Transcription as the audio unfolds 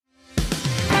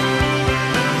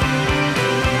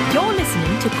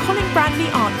to Colin Bradley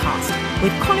Artcast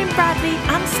with Colin Bradley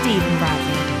and Stephen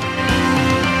Bradley.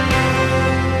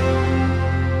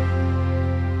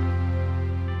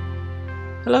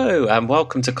 Hello and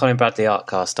welcome to Colin Bradley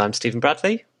Artcast. I'm Stephen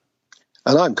Bradley.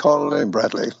 And I'm Colin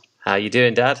Bradley. How are you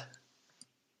doing, Dad?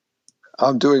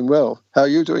 I'm doing well. How are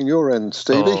you doing your end,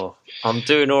 Stevie? Oh, I'm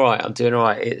doing all right.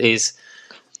 It is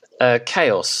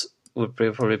chaos would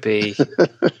probably be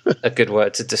a good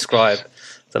word to describe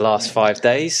the last 5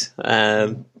 days,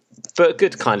 but a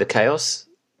good kind of chaos.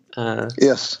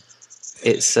 Yes.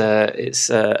 It's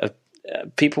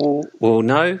people will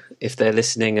know if they're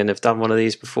listening and have done one of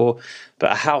these before,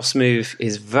 but a house move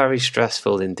is very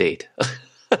stressful indeed.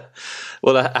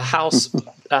 Well, a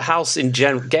house in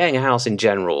general, getting a house in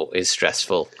general is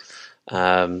stressful.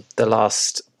 The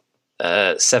last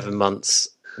 7 months,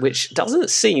 which doesn't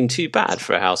seem too bad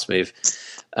for a house move,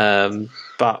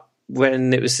 but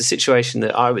when it was the situation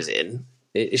that I was in,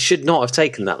 it should not have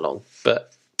taken that long.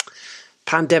 But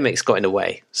pandemic's got in the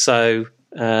way, so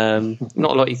not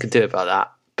a lot you can do about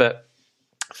that. But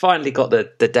finally got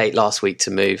the date last week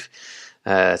to move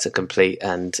to complete,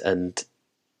 and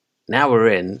now we're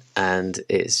in, and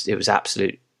it was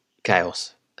absolute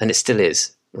chaos, and it still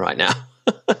is right now.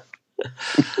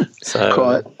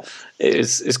 So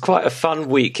it's quite a fun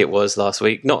week. It was last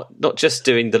week, not just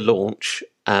doing the launch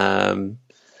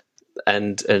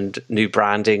and new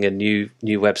branding and new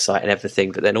website and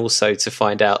everything, but then also to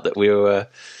find out that we were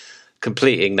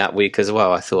completing that week as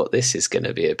well. I thought this is going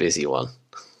to be a busy one.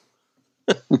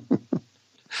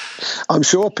 I'm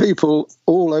sure people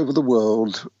all over the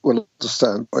world will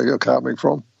understand where you're coming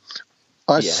from.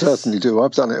 I certainly do.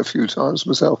 I've done it a few times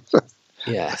myself.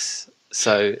 Yes.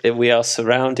 So we are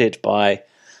surrounded by,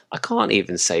 I can't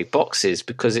even say boxes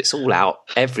because it's all out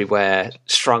everywhere,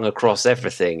 strung across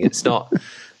everything. It's not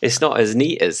as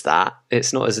neat as that.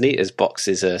 It's not as neat as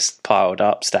boxes are piled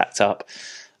up, stacked up.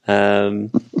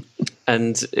 And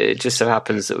it just so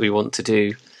happens that we want to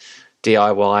do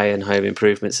DIY and home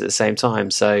improvements at the same time.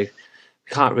 So we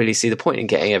can't really see the point in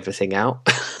getting everything out.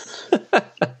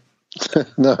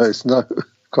 No, it's not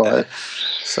quite.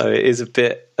 So it is a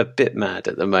bit mad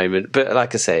at the moment, but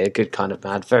like I say, a good kind of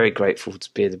mad. Very grateful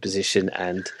to be in the position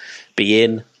and be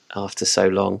in after so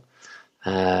long.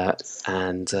 So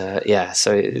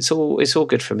it's all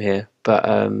good from here. But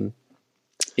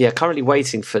currently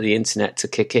waiting for the internet to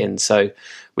kick in. So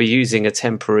we're using a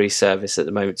temporary service at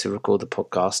the moment to record the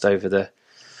podcast over the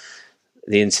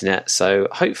internet. So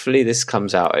hopefully this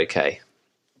comes out okay.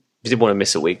 We didn't want to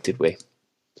miss a week, did we?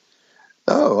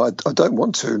 No, I don't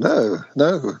want to. No,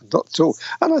 not at all.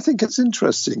 And I think it's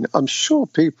interesting. I'm sure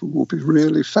people will be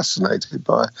really fascinated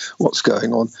by what's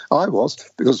going on. I was,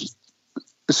 because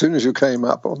as soon as you came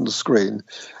up on the screen,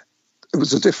 it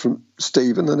was a different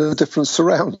Stephen and a different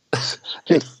surround,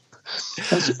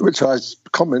 which I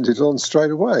commented on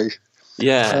straight away.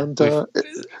 Yeah, and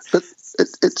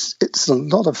it's a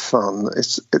lot of fun.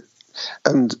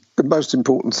 And the most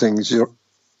important thing is you're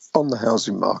on the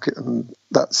housing market, and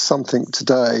that's something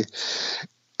today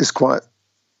is quite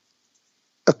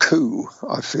a coup,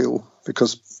 I feel,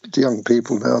 because the young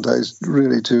people nowadays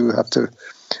really do have to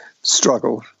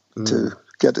struggle to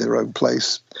get their own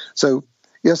place. So,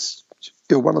 yes,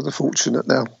 you're one of the fortunate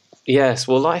now. Yes,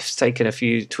 well, life's taken a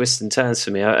few twists and turns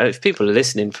for me. If people are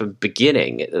listening from the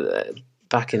beginning,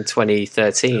 back in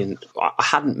 2013, I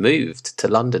hadn't moved to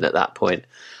London at that point,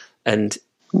 and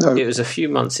it was a few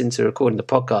months into recording the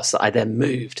podcast that I then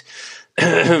moved.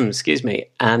 Excuse me.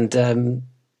 And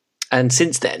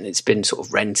since then, it's been sort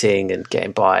of renting and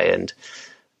getting by. And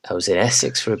I was in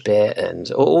Essex for a bit, and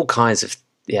all kinds of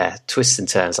twists and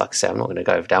turns. Like I say, I'm not going to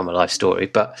go down my life story,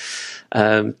 but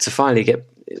to finally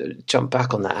jump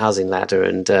back on that housing ladder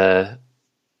and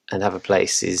have a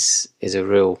place is a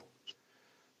real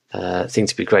thing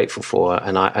to be grateful for,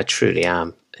 and I truly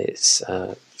am. It's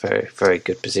very, very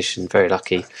good position, very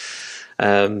lucky.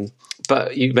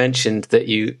 But you mentioned that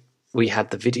we had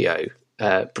the video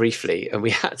briefly, and we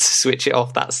had to switch it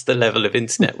off. That's the level of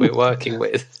internet we're working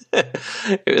with.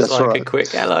 It was a quick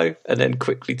hello, and then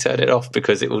quickly turn it off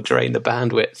because it will drain the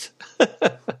bandwidth.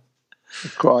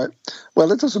 Quite.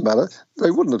 Well, it doesn't matter. They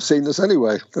wouldn't have seen us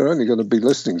anyway. They're only going to be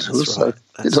listening to us, so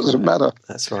it doesn't matter.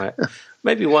 That's right.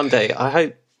 Maybe one day,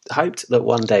 I hoped that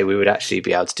one day we would actually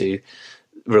be able to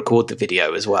record the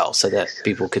video as well, so that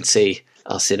people could see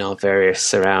us in our various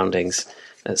surroundings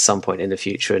at some point in the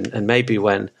future, and maybe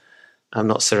when I'm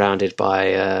not surrounded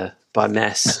by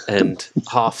mess and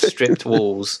half stripped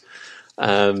walls,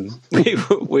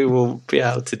 we will be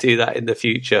able to do that in the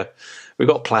future. We've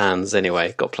got plans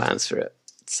anyway. Got plans for it.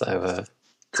 So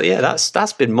yeah,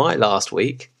 that's been my last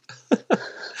week.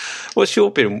 What's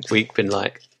your week been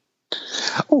like?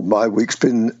 Oh, my week's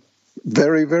been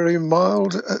very, very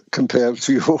mild compared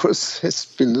to yours. It's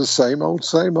been the same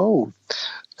old.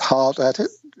 Hard at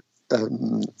it,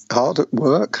 hard at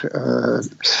work.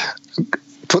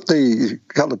 Put the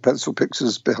coloured pencil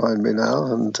pictures behind me now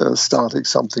and starting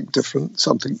something different,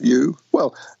 something new.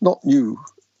 Well, not new,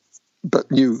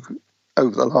 but new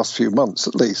over the last few months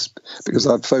at least, because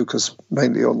I've focused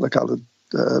mainly on the coloured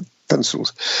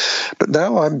pencils. But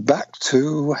now I'm back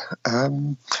to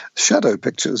shadow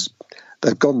pictures.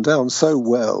 They've gone down so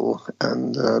well,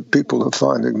 and people are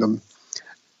finding them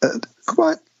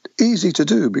quite easy to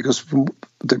do, because from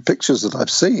the pictures that I've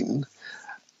seen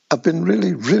have been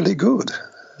really, really good.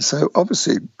 So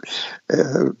obviously,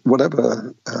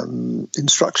 whatever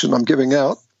instruction I'm giving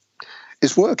out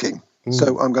is working.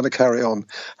 So I'm going to carry on.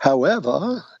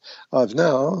 However, I've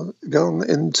now gone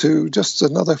into just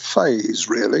another phase,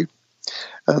 really.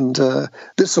 And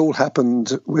this all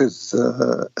happened with,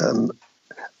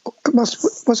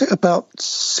 was it about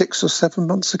 6 or 7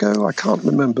 months ago? I can't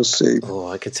remember, Steve. Oh,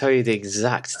 I can tell you the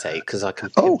exact date because I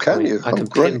can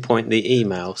pinpoint the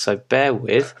email. So bear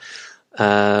with.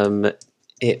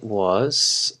 It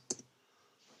was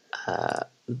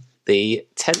the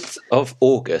 10th of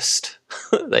August.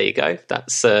 There you go.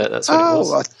 That's what it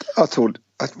was. I thought,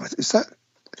 is that?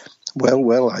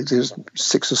 Well, I did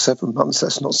 6 or 7 months.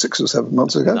 That's not 6 or 7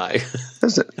 months ago. No.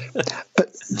 Is it?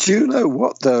 But do you know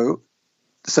what, though?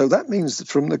 So that means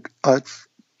that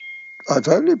I've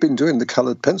only been doing the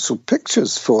coloured pencil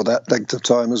pictures for that length of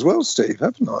time as well, Steve,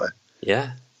 haven't I?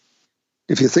 Yeah.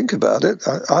 If you think about it,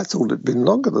 I thought it'd been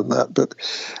longer than that, but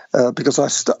because I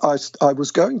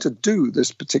was going to do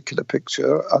this particular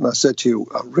picture, and I said to you,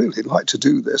 I'd really like to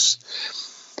do this.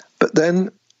 But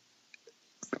then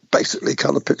basically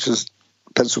coloured pictures,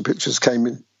 pencil pictures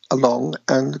came along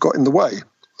and got in the way.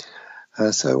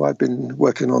 So I've been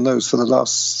working on those for the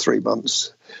last 3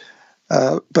 months.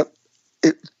 But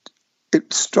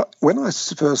it struck when I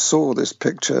first saw this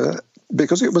picture,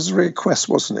 because it was a request,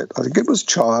 wasn't it? I think it was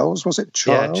Charles. Was it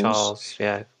Charles? Yeah, Charles.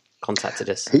 Yeah, contacted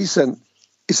us. He sent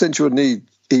you an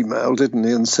email, didn't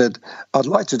he, and said, "I'd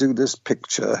like to do this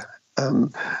picture.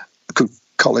 Could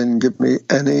Colin give me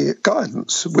any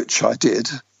guidance?" Which I did.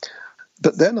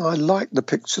 But then I liked the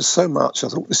picture so much, I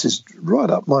thought, this is right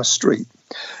up my street.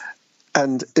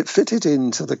 And it fitted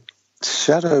into the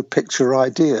shadow picture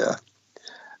idea.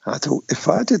 I thought, if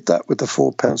I did that with the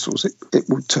 4 pencils, it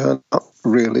would turn up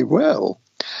really well.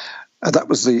 And that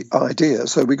was the idea.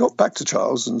 So we got back to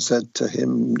Charles and said to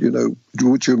him,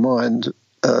 would you mind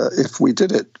if we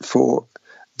did it for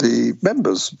the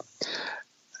members?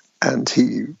 And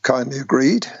he kindly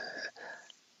agreed.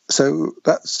 So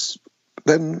that's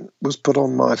then was put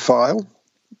on my file.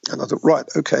 And I thought, right,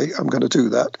 okay, I'm going to do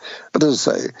that. But as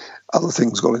I say, other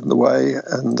things got in the way,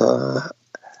 and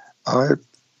I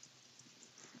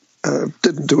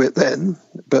didn't do it then,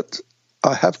 but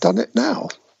I have done it now.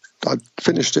 I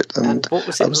finished it. And what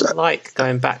was it like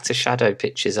going back to shadow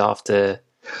pictures after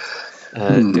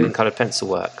doing coloured pencil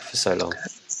work for so long?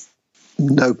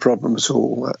 No problem at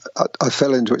all. I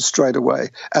fell into it straight away.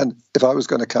 And if I was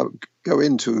going to go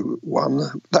into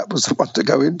one, that was the one to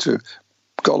go into.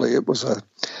 Golly, it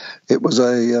wasn't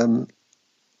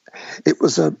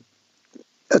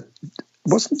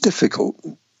difficult,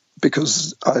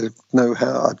 because I know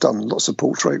how I've done lots of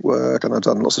portrait work and I've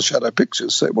done lots of shadow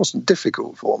pictures, so it wasn't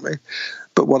difficult for me.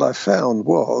 But what I found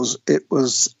was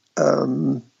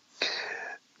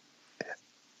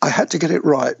I had to get it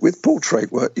right. With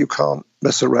portrait work, you can't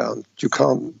mess around. You've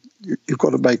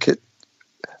got to make it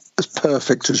as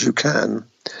perfect as you can.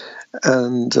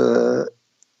 And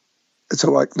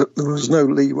so there was no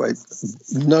leeway,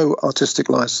 no artistic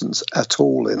license at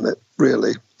all in it,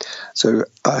 really. So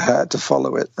I had to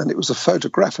follow it. And it was a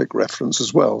photographic reference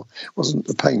as well. It wasn't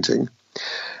a painting.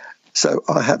 So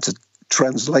I had to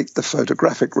translate the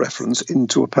photographic reference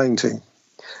into a painting.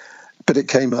 But it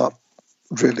came up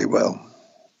really well.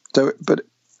 But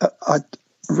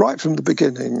right from the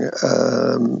beginning,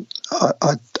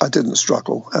 I didn't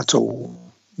struggle at all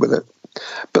with it.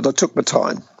 But I took my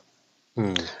time.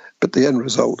 But the end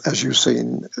result, as you've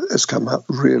seen, has come out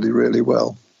really, really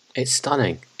well. It's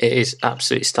stunning. It is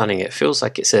absolutely stunning. It feels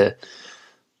like it's a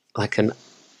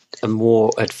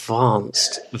more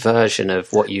advanced version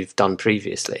of what you've done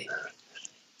previously.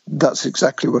 That's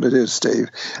exactly what it is,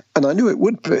 Steve. And I knew it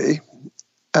would be,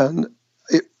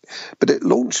 but it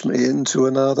launched me into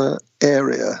another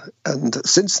area. And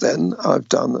since then, I've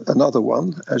done another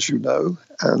one, as you know,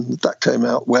 and that came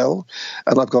out well.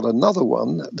 And I've got another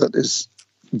one that is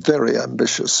very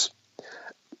ambitious,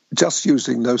 just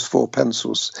using those 4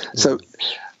 pencils. So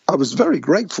I was very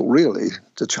grateful, really,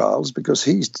 to Charles, because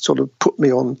he sort of put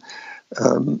me on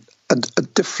a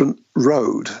different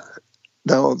road.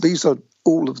 Now, these are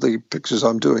all of the pictures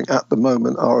I'm doing at the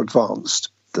moment are advanced.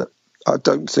 That I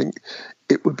don't think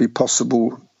it would be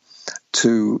possible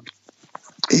to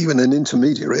even an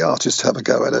intermediary artist have a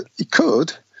go at it. He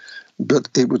could, but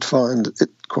he would find it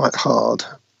quite hard.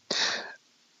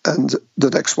 And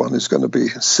the next one is going to be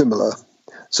similar.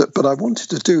 So, but I wanted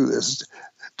to do this,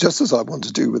 just as I want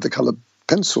to do with the coloured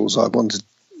pencils. I wanted,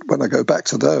 when I go back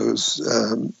to those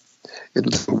in a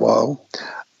little while,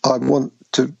 I want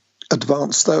to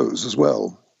advance those as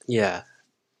well. Yeah.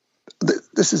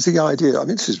 This is the idea. I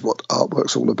mean, this is what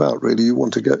artwork's all about, really. You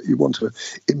want to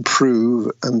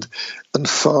improve and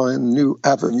find new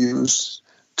avenues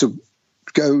to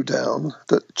go down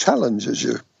that challenges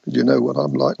you. You know what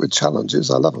I'm like with challenges.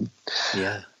 I love them.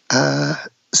 Yeah.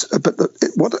 But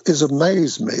what has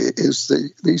amazed me is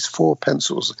these four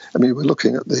pencils. I mean, we're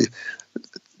looking at the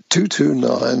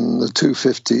 229, the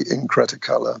 250 in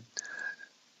Cretacolor,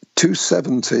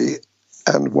 270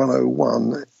 and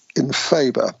 101 in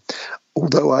Faber.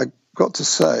 Although I got to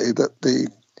say that the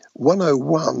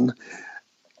 101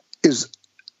 is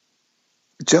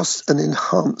just an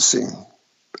enhancing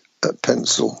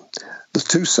pencil. The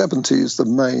 270 is the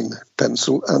main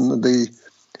pencil, and the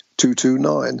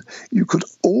 229, you could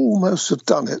almost have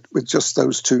done it with just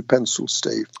those two pencils,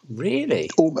 Steve. Really?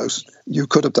 Almost. You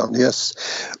could have done, yes.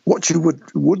 What you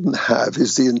wouldn't have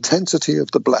is the intensity of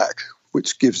the black,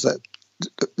 which gives that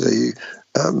the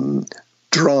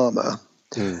drama,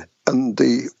 and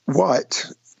the white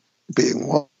being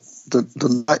white,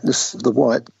 the lightness of the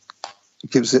white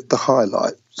gives it the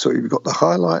highlight. So you've got the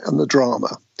highlight and the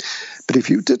drama. But if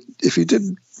you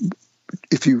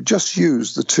just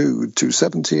used the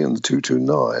 270 and the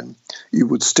 229, you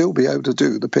would still be able to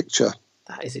do the picture.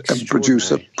 That is and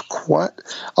produce I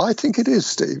think it is,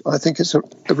 Steve. I think it's a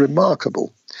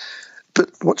remarkable. But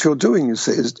what you're doing, you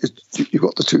see, is you've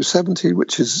got the 270,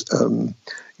 which is, a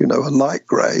light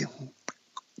grey,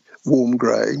 warm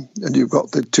grey, and you've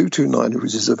got the 229,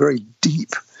 which is a very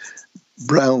deep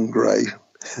brown grey,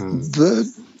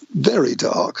 very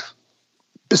dark,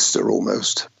 bistre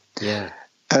almost. Yeah.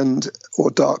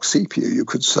 Or dark sepia, you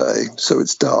could say. So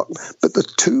it's dark. But the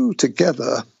two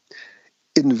together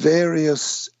in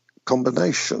various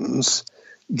combinations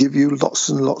give you lots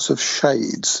and lots of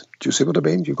shades. Do you see what I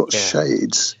mean? You've got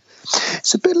shades.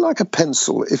 It's a bit like a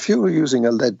pencil. If you were using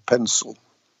a lead pencil,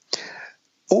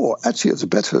 or actually it's a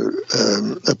better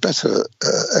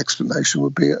explanation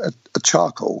would be a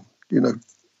charcoal,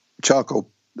 charcoal,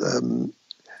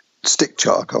 stick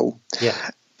charcoal. Yeah.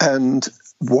 And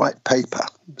white paper,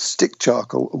 stick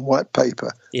charcoal and white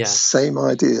paper, same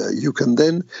idea. You can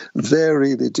then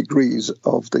vary the degrees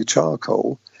of the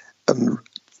charcoal and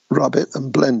rub it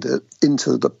and blend it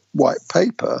into the white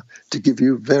paper to give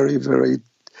you very, very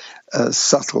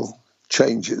subtle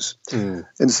changes. And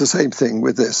it's the same thing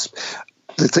with this.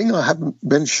 The thing I haven't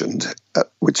mentioned,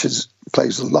 which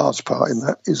plays a large part in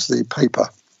that, is the paper.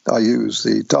 I use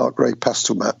the dark grey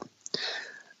pastel matte.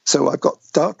 So I've got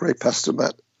dark grey pastel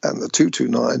matte and the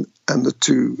 229 and the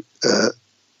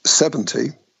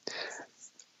 270,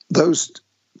 those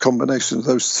combinations,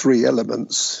 those three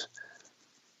elements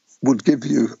would give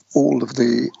you all of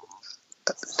the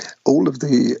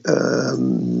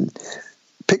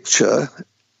picture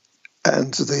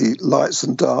and the lights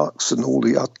and darks and all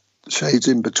the shades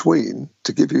in between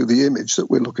to give you the image that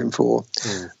we're looking for.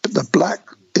 But the black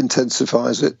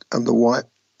intensifies it and the white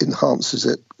enhances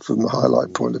it from the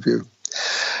highlight point of view.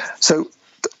 So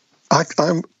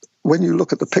when you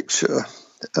look at the picture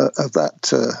of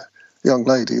that young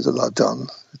lady that I've done,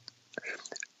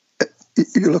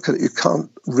 you look at it, you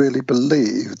can't really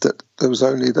believe that there was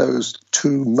only those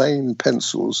two main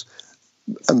pencils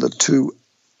and the two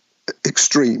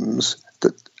extremes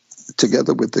that,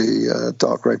 together with the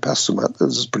dark grey pastel matte, that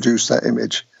has produced that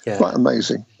image. Yeah. Quite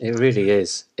amazing. It really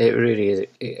is. It really is.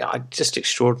 Just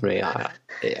extraordinary.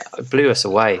 It blew us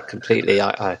away completely.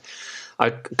 I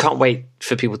can't wait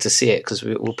for people to see it, because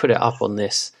we'll put it up on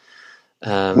this,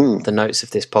 the notes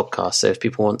of this podcast. So if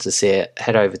people want to see it,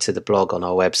 head over to the blog on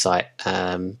our website,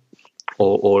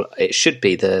 or it should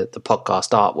be the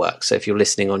podcast artwork. So if you're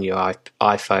listening on your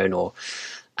iPhone or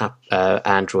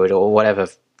Android or whatever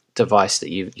device that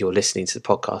you're listening to the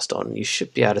podcast on, you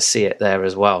should be able to see it there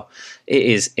as well. It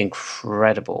is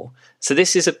incredible. So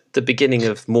this is the beginning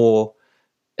of more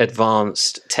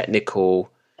advanced technical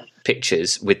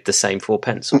pictures with the same four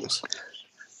pencils.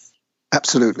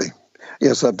 Absolutely.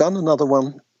 Yes, I've done another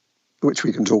one, which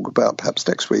we can talk about perhaps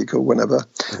next week or whenever,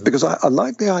 because I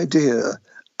like the idea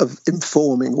of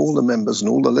informing all the members and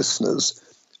all the listeners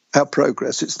our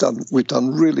progress. We've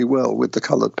done really well with the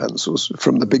coloured pencils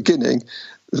from the beginning,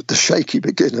 the shaky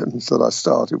beginnings that I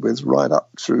started with, right up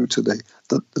through to the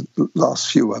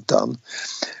last few I've done,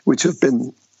 which have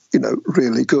been,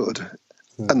 really good.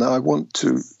 And I want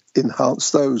to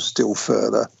enhance those still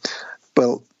further.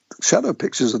 Well, shadow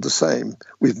pictures are the same.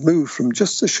 We've moved from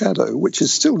just a shadow, which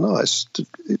is still nice.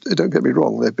 Don't get me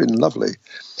wrong; they've been lovely.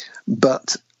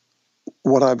 But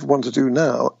what I want to do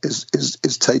now is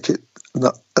take it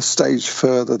a stage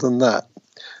further than that.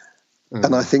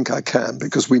 And I think I can,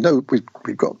 because we know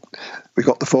we've got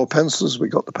the 4 pencils, we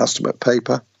got the Pastelmat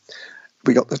paper,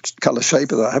 we got the colour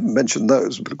shaper. I haven't mentioned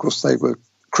those, but of course they were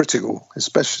critical,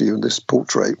 especially in this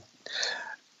portrait.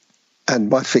 And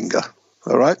my finger,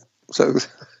 all right? So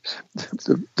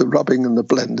the rubbing and the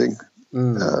blending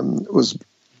was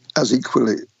as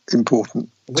equally important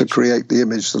to create the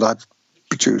image that I've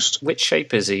produced. Which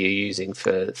shapers are you using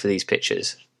for these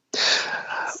pictures?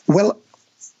 Well,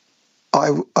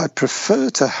 I prefer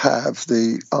to have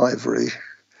the ivory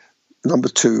number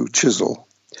 2 chisel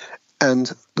and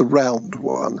the round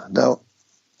one. Now,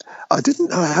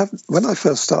 when I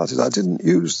first started, I didn't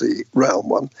use the round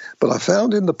one, but I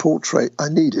found in the portrait I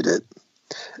needed it.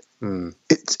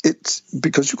 It's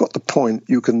because you've got the point,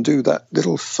 you can do that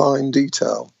little fine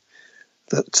detail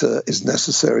that is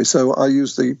necessary. So I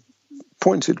use the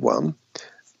pointed one,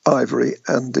 ivory,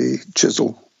 and the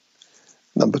chisel,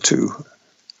 number 2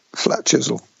 flat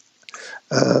chisel,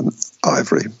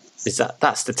 ivory.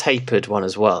 That's the tapered one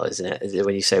as well, isn't it? Is it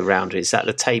when you say round? Is that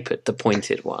the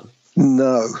pointed one?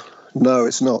 No,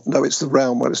 it's not. No, it's the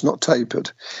round one. It's not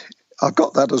tapered. I've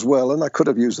got that as well, and I could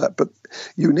have used that, but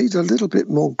you need a little bit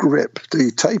more grip.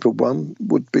 The tapered one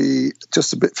would be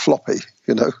just a bit floppy,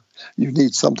 You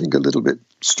need something a little bit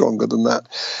stronger than that.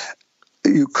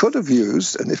 You could have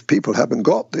used, and if people haven't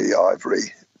got the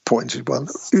ivory pointed one,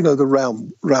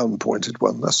 the round pointed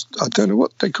one. I don't know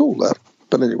what they call that,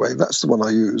 but anyway, that's the one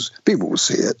I use. People will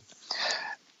see it.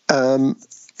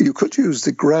 You could use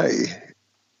the grey,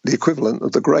 the equivalent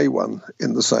of the grey one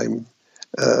in the same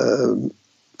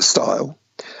style,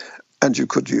 and you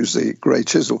could use the grey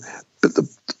chisel. But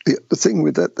the thing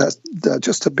with that, they're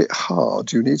just a bit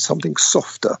hard. You need something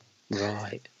softer.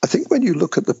 Right. I think when you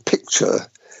look at the picture,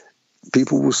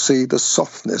 people will see the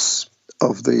softness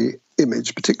of the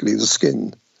image, particularly the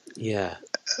skin. Yeah.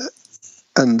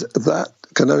 And that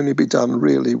can only be done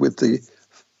really with the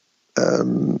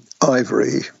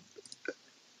ivory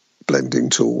blending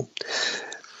tool.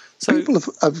 So people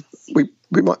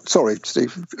we might. Sorry,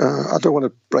 Steve. I don't want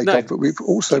to break up, but we've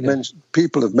also mentioned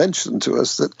people have mentioned to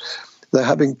us that they're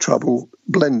having trouble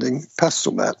blending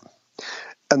Pastelmat,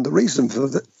 and the reason for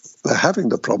that, they're having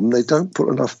the problem, they don't put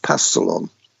enough pastel on.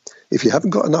 If you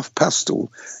haven't got enough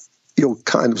pastel, you're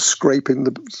kind of scraping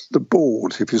the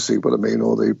board, if you see what I mean,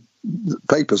 or the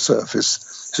paper surface.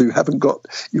 So you've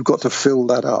got to fill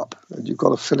that up, and you've got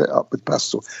to fill it up with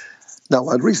pastel. Now,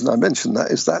 the reason I mention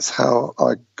that is that's how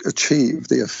I achieve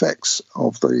the effects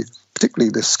of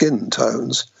particularly the skin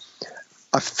tones.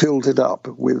 I filled it up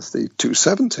with the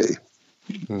 270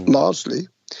 largely,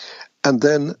 and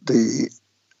then the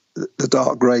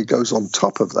dark grey goes on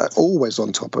top of that, always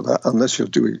on top of that, unless you're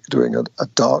doing a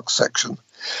dark section.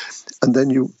 And then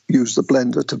you use the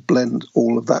blender to blend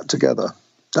all of that together.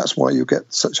 That's why you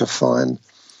get such a fine,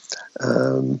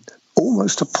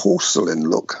 almost a porcelain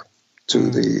look to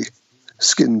the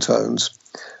skin tones.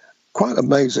 Quite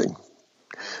amazing.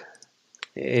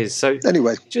 It is. So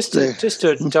anyway, just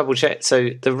to double check,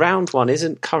 so the round one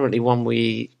isn't currently one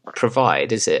we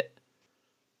provide, is it?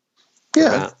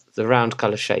 Yeah. The round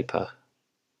colour shaper.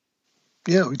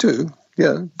 Yeah, we do.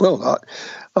 Yeah, well,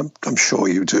 I'm sure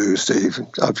you do, Steve.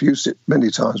 I've used it many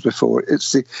times before.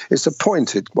 It's a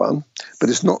pointed one, but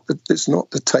it's not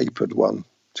the tapered one.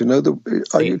 Do you know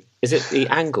Is it the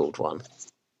angled one?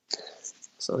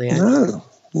 It's not the angled.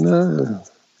 No.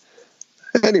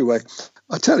 Anyway,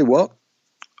 I tell you what.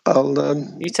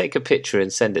 You take a picture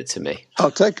and send it to me.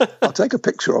 I'll take a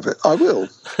picture of it. I will.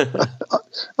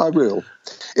 I will.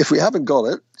 If we haven't got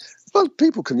it, well,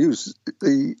 people can use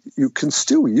you can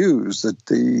still use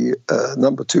the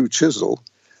number 2 chisel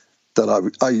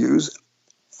that I use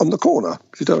on the corner.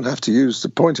 You don't have to use the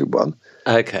pointed one.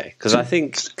 Okay, because I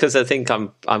think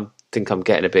I'm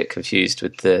getting a bit confused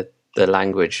with the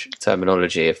language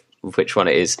terminology of which one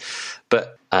it is,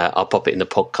 but I'll pop it in the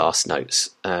podcast notes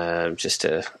just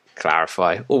to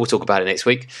clarify, or we'll talk about it next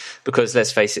week, because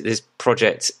let's face it, this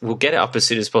project, we'll get it up as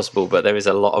soon as possible, but there is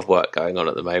a lot of work going on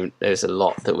at the moment. There's a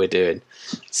lot that we're doing,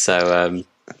 so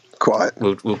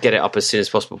we'll get it up as soon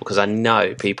as possible, because I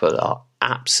know people are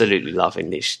absolutely loving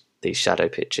these shadow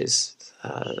pictures.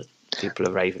 people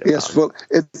are raving about. Yes, well,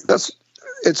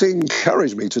 it's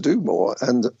encouraged me to do more.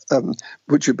 And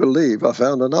would you believe I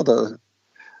found another,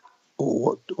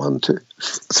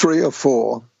 three or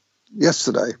four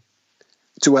yesterday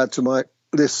to add to my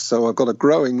list. So I've got a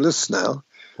growing list now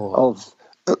of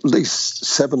at least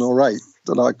 7 or 8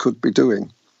 that I could be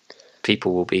doing.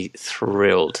 People will be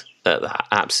thrilled at that,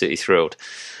 absolutely thrilled.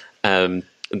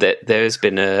 There's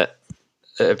been a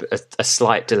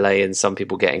slight delay in some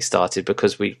people getting started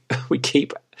because we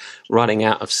keep running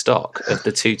out of stock of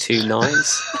the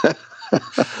 229s.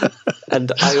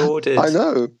 And I ordered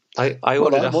I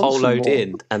ordered a whole load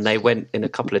in, and they went in a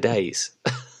couple of days.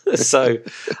 So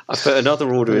I put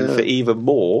another order in for even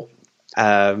more.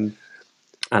 And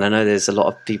I know there's a lot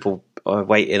of people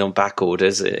waiting on back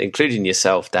orders, including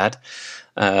yourself, Dad,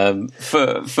 for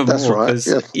That's more, right,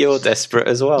 because you're desperate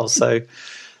as well. So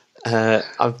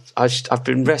I've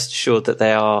been rest assured that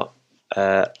they are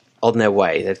on their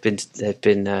way. They've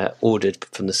been ordered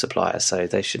from the supplier, so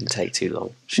they shouldn't take too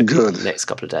long. Should be in the next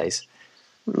couple of days.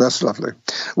 That's lovely.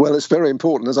 Well, it's very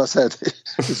important, as I said.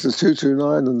 It's the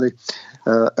 229 and the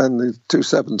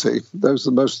 270. Those are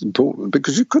the most important,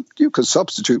 because you could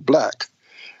substitute black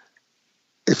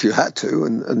if you had to,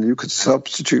 and you could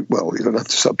substitute. Well, you don't have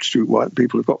to substitute white.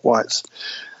 People have got whites.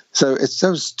 So it's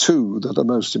those two that are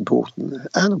most important,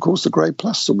 and of course the grey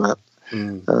Plastomat.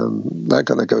 They're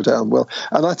going to go down well.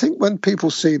 And I think when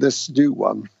people see this new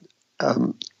one,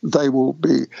 they will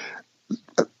be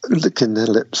licking their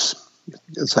lips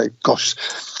and say, "Gosh,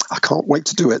 I can't wait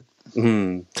to do it,"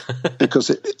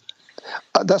 because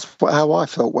that's how I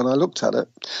felt when I looked at it.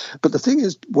 But the thing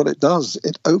is, what it does,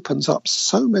 it opens up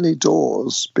so many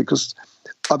doors, because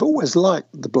I've always liked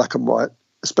the black and white,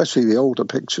 especially the older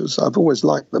pictures. I've always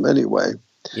liked them anyway.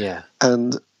 Yeah.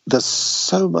 And there's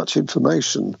so much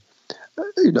information,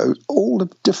 all the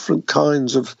different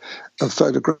kinds of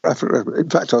photographic. In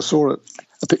fact, I saw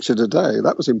a picture today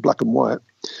that was in black and white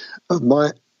of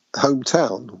my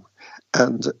hometown,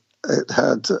 and it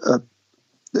had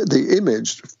the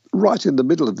image right in the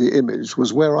middle of the image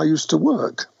was where I used to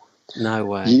work. No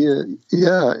way.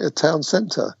 Yeah, a town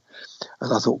centre.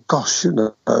 And I thought, gosh, and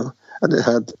it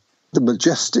had the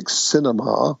Majestic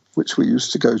Cinema, which we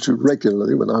used to go to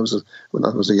regularly when I was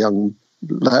a young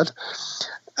lad,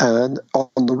 and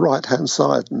on the right-hand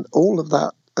side, and all of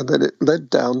that, and then it led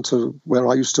down to where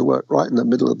I used to work, right in the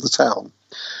middle of the town.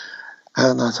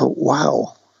 And I thought,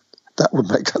 wow, that would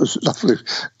make a lovely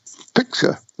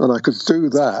picture, and I could do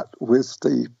that with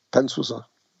the pencils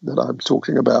that I'm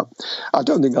talking about. I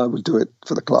don't think I would do it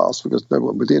for the class, because no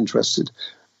one would be interested,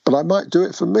 but I might do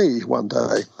it for me one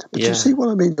day. But you see what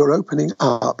I mean? You're opening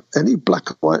up any black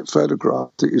and white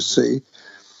photograph that you see,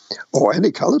 or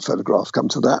any coloured photograph, come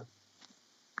to that,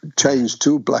 change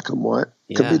to black and white,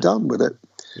 can be done with it.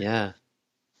 Yeah.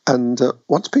 And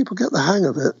once people get the hang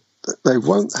of it, they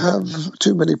won't have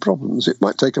too many problems. It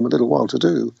might take them a little while to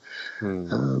do.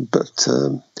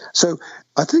 So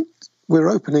I think we're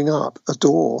opening up a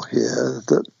door here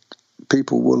that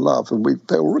people will love, and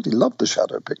they already love the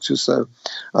shadow pictures. So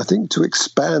I think to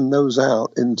expand those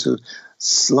out into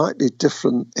slightly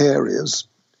different areas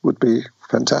would be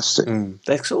fantastic.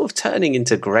 They're sort of turning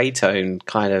into grey tone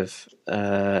kind of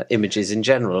images in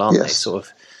general, aren't they? Sort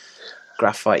of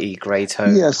graphite-y grey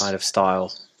tone kind of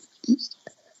style.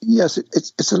 Yes,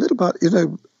 it's a little bit,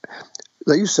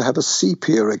 they used to have a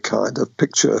sepia kind of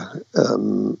picture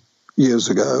years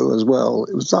ago as well.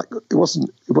 It was like it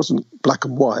wasn't black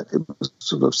and white. It was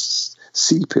sort of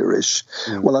sepia-ish.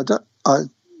 Well, I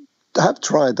have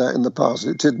tried that in the past.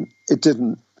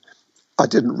 I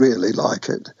didn't really like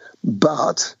it.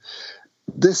 But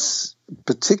this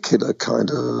particular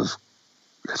kind of,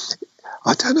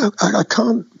 I don't know, I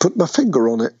can't put my finger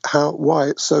on it, why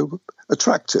it's so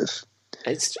attractive.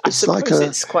 I suppose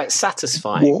it's quite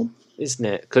satisfying, isn't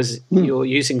it? Because you're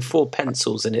using 4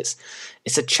 pencils, and it's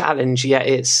a challenge, yet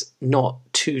it's not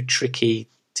too tricky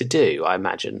to do, I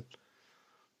imagine.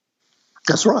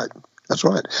 That's right.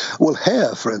 Well,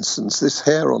 hair, for instance, this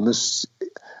hair on this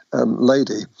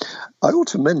lady, I ought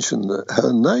to mention that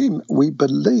her name, we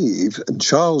believe, and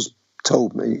Charles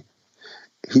told me,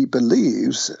 he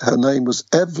believes her name was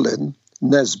Evelyn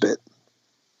Nesbit.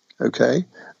 Okay?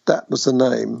 That was the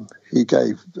name he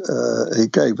gave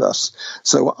us.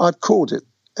 So I've called it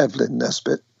Evelyn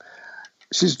Nesbit.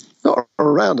 She's not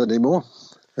around anymore.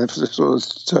 It was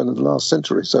the turn of the last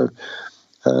century. So,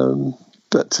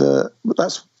 but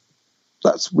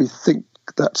that's we think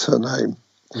that's her name.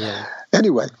 Yeah.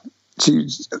 Anyway,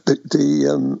 she's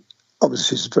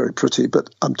obviously she's very pretty, but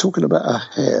I'm talking about her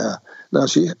hair. Now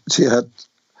she had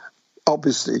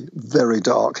obviously very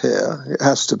dark hair. It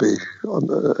has to be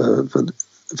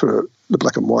for the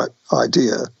black and white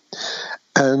idea,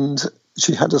 and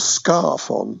she had a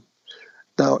scarf on.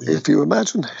 Now, if you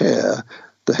imagine hair,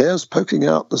 the hair's poking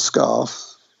out the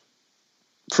scarf,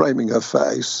 framing her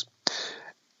face,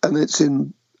 and it's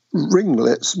in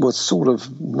ringlets with sort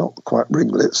of, not quite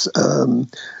ringlets,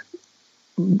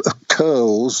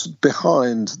 curls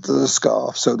behind the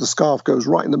scarf. So the scarf goes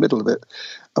right in the middle of it.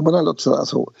 And when I looked at that, I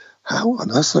thought, how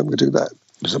on earth am I going to do that?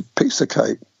 It was a piece of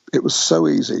cake. It was so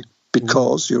easy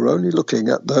because you're only looking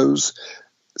at those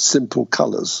simple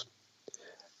colours.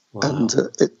 Wow. And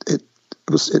it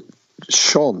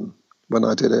shone when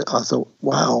I did it. I thought,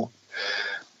 wow.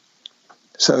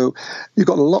 So you've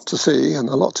got a lot to see and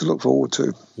a lot to look forward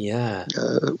to. Yeah.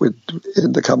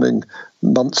 In the coming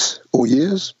months or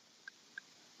years.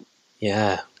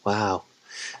 Yeah. Wow.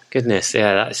 Goodness.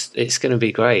 Yeah. It's going to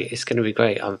be great. It's going to be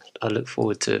great. I look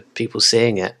forward to people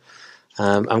seeing it.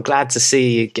 I'm glad to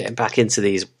see you getting back into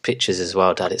these pictures as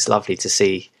well, Dad. It's lovely to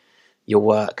see your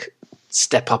work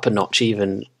step up a notch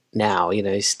even now. You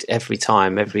know, every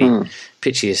time, every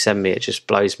picture you send me, it just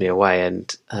blows me away.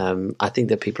 And I think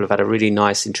that people have had a really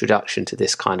nice introduction to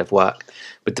this kind of work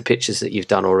with the pictures that you've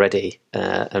done already,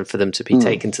 and for them to be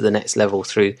taken to the next level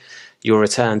through your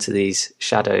return to these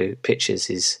shadow pictures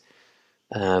is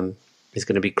going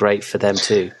to be great for them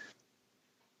too.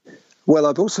 Well,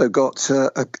 I've also got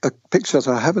a picture that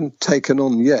I haven't taken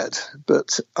on yet,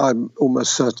 but I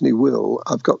almost certainly will.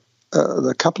 I've got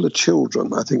a couple of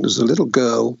children. I think there's a little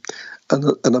girl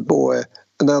and a boy.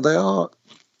 Now they are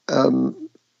I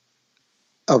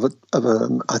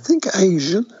think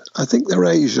Asian. I think they're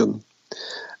Asian,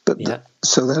 but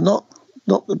so they're not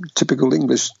the typical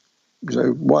English,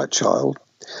 white child.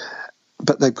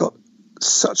 But they've got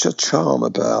such a charm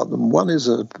about them. One is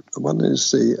a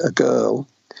girl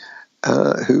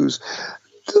who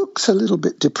looks a little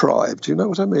bit deprived. You know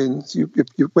what I mean? You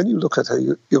when you look at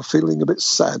her, you're feeling a bit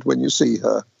sad when you see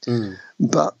her.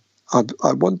 But I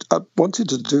wanted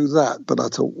to do that, but I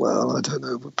thought, well, I don't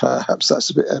know, perhaps that's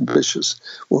a bit ambitious.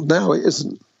 Well, now it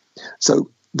isn't.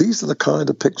 So these are the kind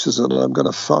of pictures that I'm going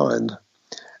to find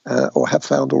or have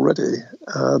found already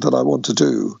that I want to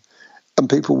do, and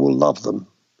people will love them.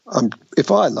 If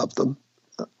I love them,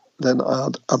 then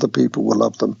other people will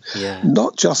love them. Yeah.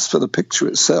 Not just for the picture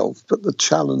itself, but the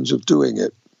challenge of doing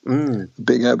it,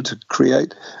 being able to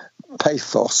create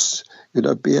pathos.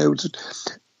 Be able to.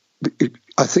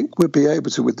 I think we'll be able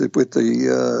to with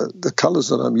the colours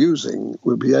that I'm using.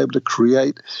 We'll be able to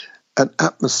create an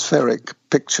atmospheric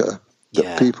picture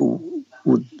that people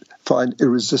would find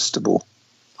irresistible.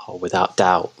 Oh, without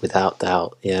doubt.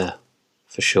 Yeah,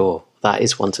 for sure. That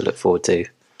is one to look forward to.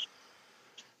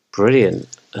 Brilliant.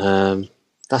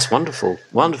 That's wonderful.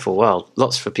 Well,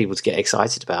 lots for people to get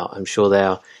excited about. I'm sure they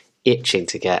are itching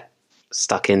to get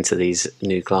stuck into these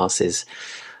new classes.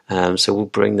 So we'll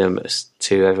bring them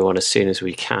to everyone as soon as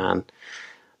we can.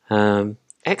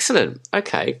 Excellent.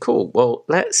 Okay, cool. Well,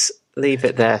 let's leave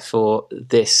it there for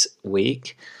this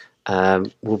week.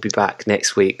 We'll be back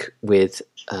next week with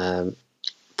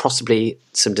possibly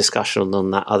some discussion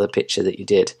on that other picture that you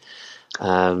did.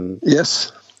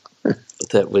 Yes.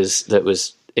 that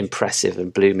was impressive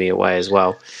and blew me away as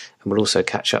well. And we'll also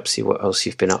catch up, see what else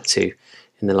you've been up to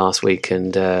in the last week,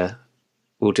 and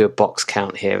we'll do a box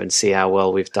count here and see how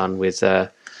well we've done with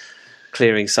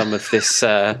clearing some of this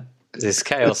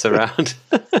chaos around.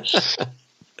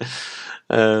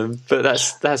 But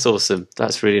that's awesome.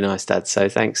 That's really nice, Dad. So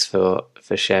thanks for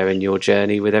sharing your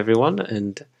journey with everyone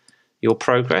and your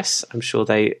progress. I'm sure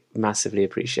they massively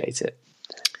appreciate it.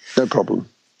 No problem.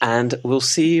 And we'll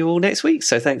see you all next week.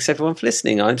 So thanks everyone for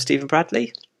listening. I'm Stephen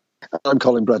Bradley. I'm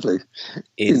Colin Bradley.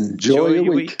 Enjoy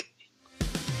your week.